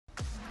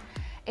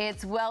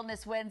It's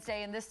Wellness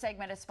Wednesday, and this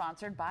segment is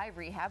sponsored by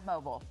Rehab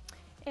Mobile.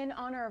 In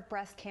honor of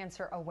Breast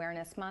Cancer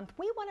Awareness Month,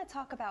 we want to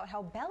talk about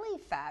how belly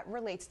fat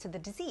relates to the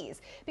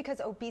disease, because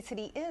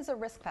obesity is a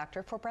risk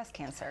factor for breast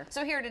cancer.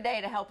 So here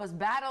today to help us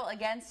battle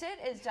against it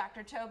is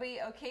Dr. Toby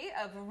Oki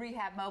of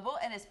Rehab Mobile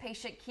and his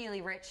patient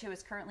Keely Rich, who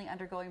is currently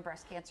undergoing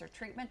breast cancer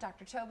treatment.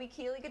 Dr. Toby,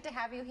 Keely, good to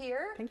have you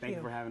here. Thank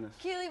you for having us.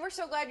 Keely, we're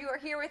so glad you are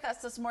here with us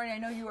this morning. I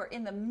know you are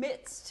in the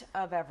midst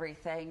of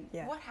everything.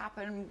 Yeah. What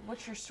happened?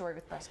 What's your story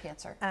with breast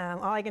cancer?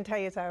 All I can tell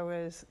you is I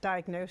was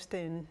diagnosed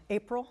in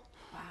April.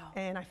 Wow.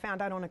 And I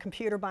found out on a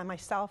computer by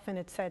myself, and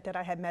it said that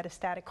I had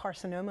metastatic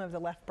carcinoma of the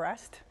left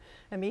breast.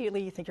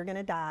 Immediately you think you're going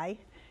to die,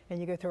 and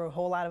you go through a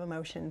whole lot of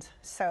emotions.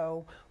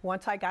 So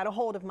once I got a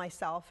hold of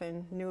myself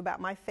and knew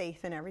about my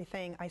faith and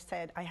everything, I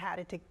said I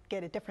had to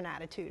get a different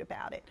attitude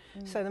about it.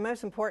 So the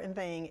most important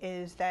thing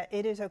is that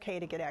it is okay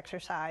to get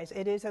exercise.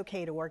 It is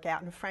okay to work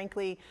out. And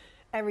frankly,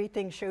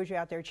 everything shows you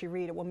out there that you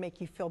read, it will make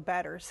you feel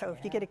better. So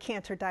if you get a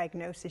cancer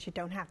diagnosis, you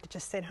don't have to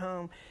just sit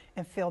home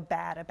and feel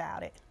bad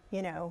about it.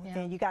 You know,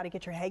 and you got to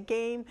get your head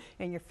game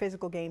and your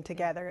physical game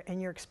together,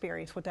 and your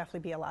experience will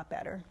definitely be a lot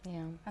better.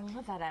 Yeah, I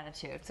love that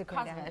attitude. It's a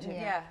great attitude.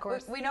 Yeah, of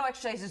course. We know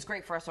exercise is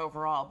great for us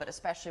overall, but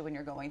especially when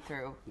you're going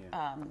through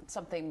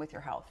something with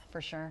your health.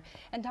 For sure.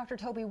 And Dr.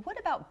 Toby, what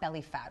about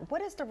belly fat?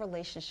 What is the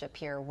relationship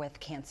here with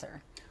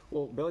cancer?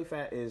 Well, belly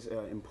fat is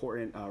an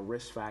important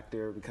risk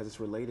factor because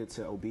it's related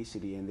to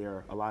obesity, and there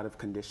are a lot of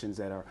conditions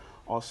that are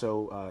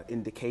also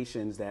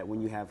indications that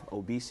when you have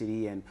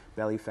obesity and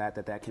belly fat,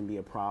 that can be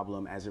a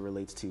problem as it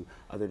relates to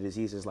other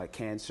diseases like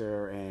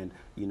cancer and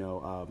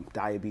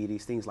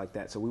diabetes, things like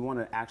that. So we want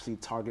to actually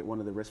target one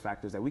of the risk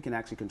factors that we can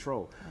actually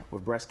control.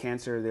 With breast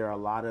cancer, there are a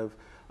lot of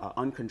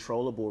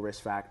uncontrollable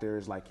risk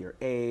factors like your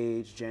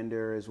age,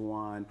 gender is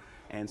one,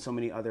 and so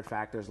many other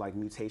factors like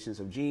mutations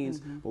of genes,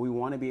 but we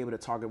want to be able to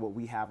target what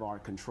we have our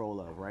control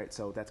of, right?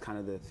 So that's kind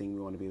of the thing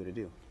we want to be able to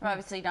do. We're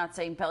obviously not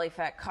saying belly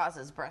fat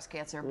causes breast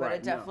cancer, but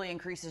it definitely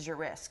increases your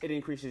risk. It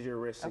increases your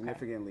risk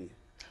significantly.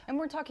 And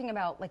we're talking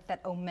about like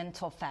that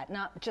omental fat,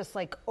 not just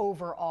like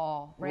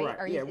overall, right?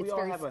 Right. We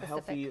all have a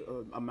healthy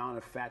amount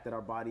of fat that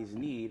our bodies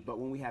need, but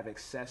when we have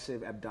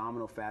excessive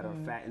abdominal fat or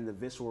fat in the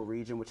visceral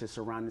region, which is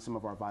surrounding some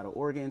of our vital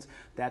organs,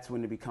 that's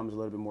when it becomes a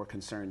little bit more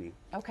concerning.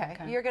 Okay.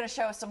 You're going to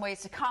show us some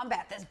ways to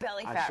combat this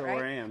belly fat, right? I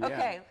sure am,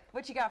 Okay,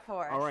 what you got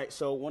for us? All right,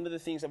 so one of the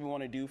things that we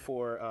want to do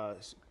for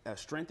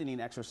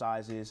strengthening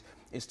exercises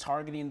is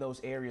targeting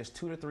those areas,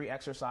 2 to 3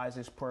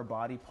 exercises per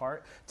body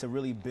part to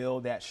really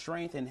build that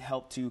strength and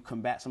help to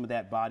combat some of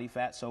that body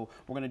fat. So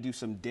we're going to do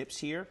some dips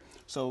here.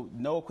 So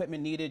no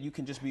equipment needed. You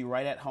can just be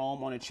right at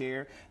home on a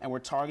chair, and we're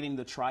targeting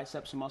the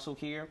triceps muscle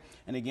here.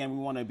 And again, we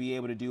want to be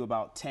able to do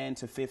about 10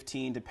 to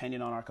 15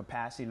 depending on our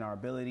capacity and our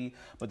ability,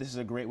 but this is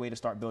a great way to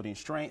start building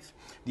strength.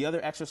 The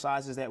other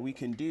exercises that we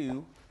can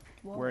do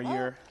where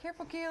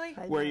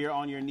you're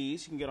on your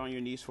knees, you can get on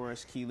your knees for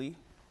us, Keely.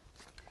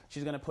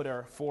 She's going to put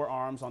her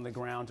forearms on the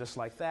ground just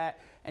like that,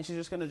 and she's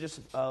just going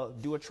to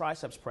do a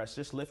triceps press.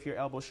 Just lift your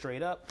elbow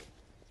straight up.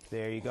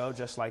 There you go,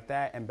 just like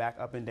that, and back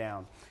up and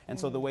down. And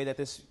so the way that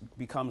this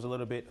becomes a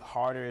little bit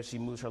harder is she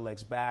moves her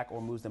legs back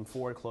or moves them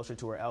forward closer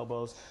to her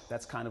elbows.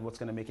 That's kind of what's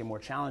going to make it more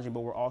challenging, but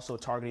we're also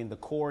targeting the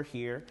core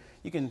here.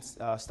 You can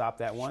stop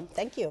that one.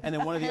 Thank you. And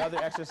then one of the other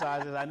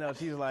exercises, I know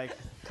she's like,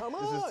 come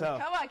on. This is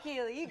tough. Come on,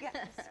 Keely, you got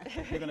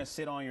this. You're going to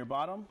sit on your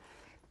bottom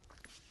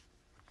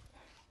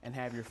and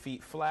have your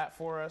feet flat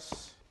for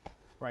us.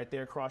 Right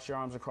there, cross your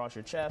arms across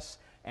your chest,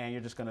 and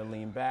you're just going to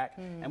lean back.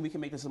 And we can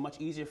make this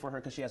much easier for her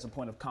because she has a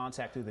point of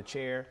contact through the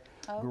chair.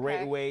 Okay.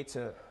 Great way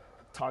to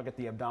target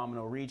the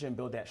abdominal region,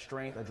 build that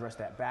strength, address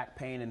that back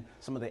pain and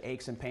some of the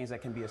aches and pains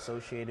that can be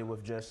associated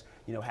with just,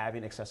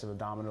 having excessive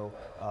abdominal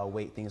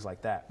weight, things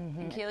like that.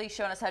 And Keely's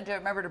showing us how to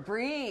remember to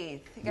breathe.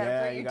 You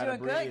gotta breathe. You You're doing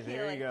breathe. good, Keely.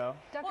 There you go.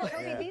 Dr.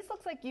 Toby, these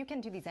looks like you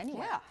can do these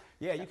anywhere.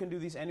 Yeah, you can do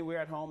these anywhere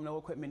at home, no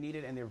equipment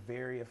needed, and they're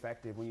very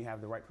effective when you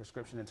have the right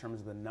prescription in terms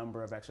of the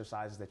number of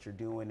exercises that you're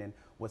doing and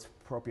what's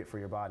appropriate for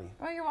your body.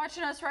 Well, you're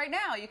watching us right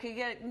now. You can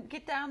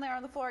get down there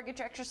on the floor, get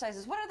your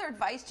exercises. What other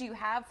advice do you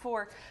have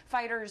for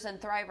fighters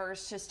and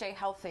thrivers to stay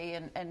healthy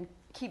and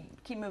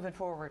keep moving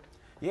forward?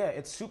 Yeah,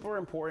 it's super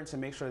important to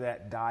make sure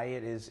that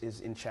diet is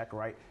in check,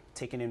 right?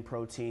 Taking in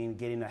protein,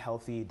 getting a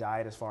healthy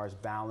diet as far as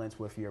balance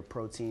with your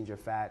proteins, your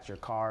fats, your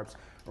carbs,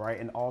 right?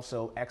 And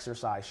also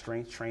exercise,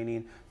 strength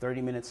training,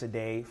 30 minutes a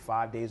day,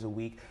 5 days a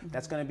week.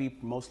 That's going to be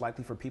most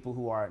likely for people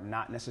who are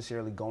not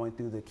necessarily going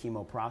through the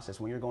chemo process.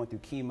 When you're going through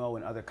chemo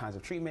and other kinds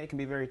of treatment, it can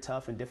be very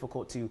tough and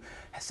difficult to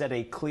set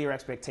a clear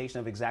expectation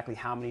of exactly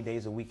how many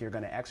days a week you're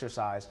going to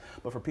exercise.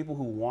 But for people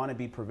who want to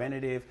be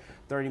preventative,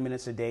 30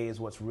 minutes a day is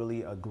what's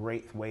really a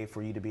great way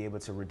for you to be able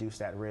to reduce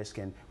that risk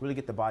and really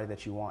get the body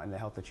that you want and the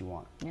health that you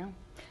want. Yeah.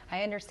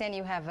 I understand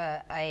you have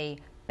a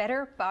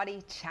Better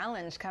Body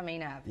Challenge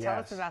coming up. Tell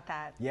us about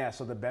that. Yeah,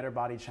 so the Better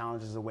Body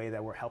Challenge is a way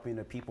that we're helping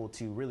the people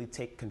to really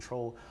take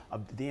control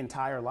of the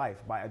entire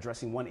life by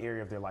addressing one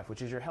area of their life,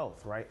 which is your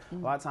health, right? A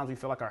lot of times we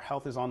feel like our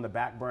health is on the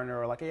back burner,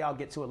 or like, hey, I'll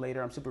get to it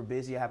later, I'm super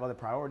busy, I have other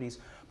priorities.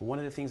 But one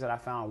of the things that I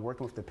found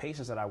working with the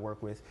patients that I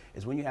work with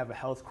is when you have a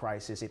health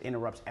crisis, it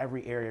interrupts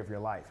every area of your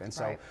life. And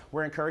so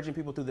we're encouraging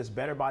people through this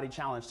Better Body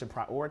Challenge to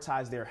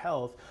prioritize their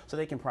health so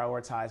they can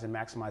prioritize and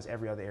maximize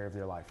every other area of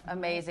their life.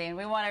 Amazing.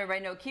 We want everybody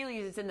to know Keely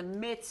is in the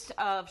midst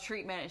of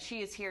treatment, and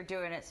she is here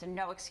doing it, so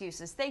no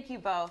excuses. Thank you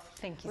both.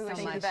 Thank you we so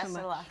wish much. you the best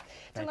of luck.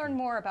 To learn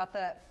more about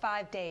the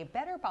 5-day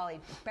Better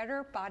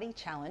Body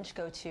Challenge,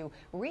 go to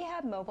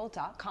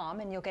rehabmobile.com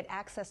and you'll get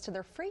access to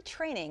their free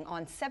training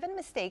on 7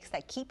 mistakes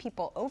that keep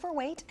people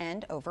overweight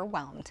and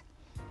overwhelmed.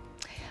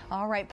 All right.